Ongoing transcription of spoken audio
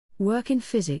Work in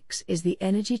physics is the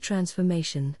energy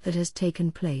transformation that has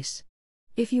taken place.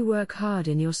 If you work hard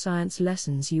in your science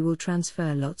lessons, you will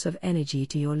transfer lots of energy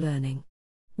to your learning.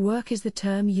 Work is the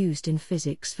term used in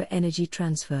physics for energy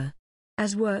transfer.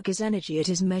 As work is energy, it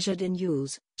is measured in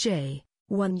joules, J.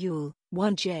 1 joule,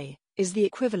 1 J, is the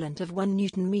equivalent of 1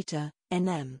 Newton meter,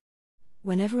 Nm.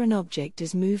 Whenever an object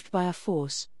is moved by a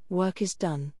force, work is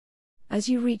done. As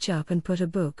you reach up and put a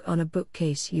book on a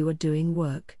bookcase, you are doing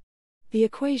work. The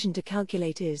equation to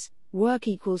calculate is, work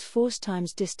equals force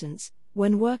times distance,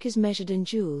 when work is measured in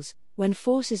joules, when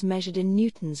force is measured in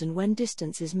newtons, and when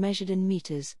distance is measured in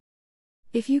meters.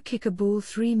 If you kick a ball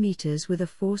 3 meters with a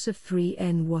force of 3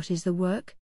 N, what is the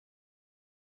work?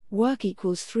 Work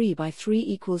equals 3 by 3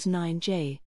 equals 9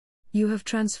 J. You have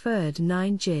transferred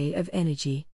 9 J of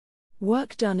energy.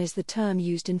 Work done is the term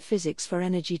used in physics for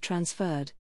energy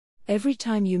transferred. Every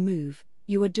time you move,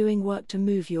 you are doing work to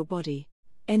move your body.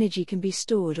 Energy can be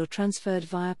stored or transferred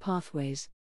via pathways.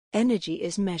 Energy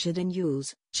is measured in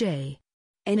joules, J.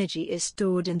 Energy is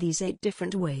stored in these 8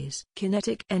 different ways: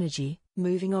 kinetic energy,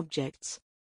 moving objects;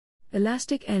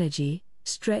 elastic energy,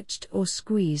 stretched or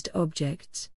squeezed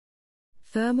objects;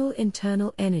 thermal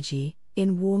internal energy,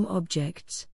 in warm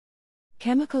objects;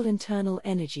 chemical internal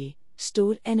energy,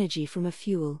 stored energy from a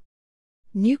fuel;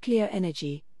 nuclear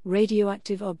energy,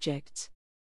 radioactive objects;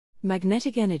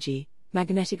 magnetic energy,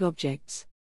 magnetic objects;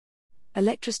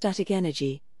 electrostatic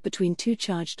energy, between 2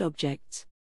 charged objects;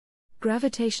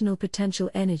 gravitational potential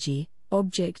energy,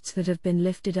 objects that have been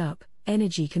lifted up.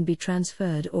 Energy can be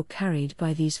transferred or carried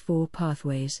by these 4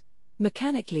 pathways.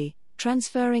 Mechanically,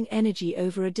 transferring energy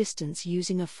over a distance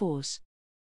using a force.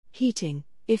 Heating,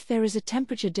 if there is a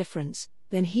temperature difference,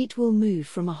 then heat will move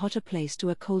from a hotter place to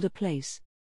a colder place.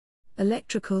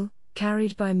 Electrical,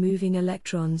 carried by moving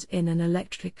electrons in an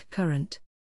electric current.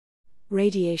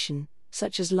 Radiation,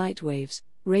 such as light waves,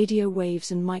 radio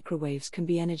waves and microwaves, can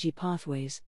be energy pathways.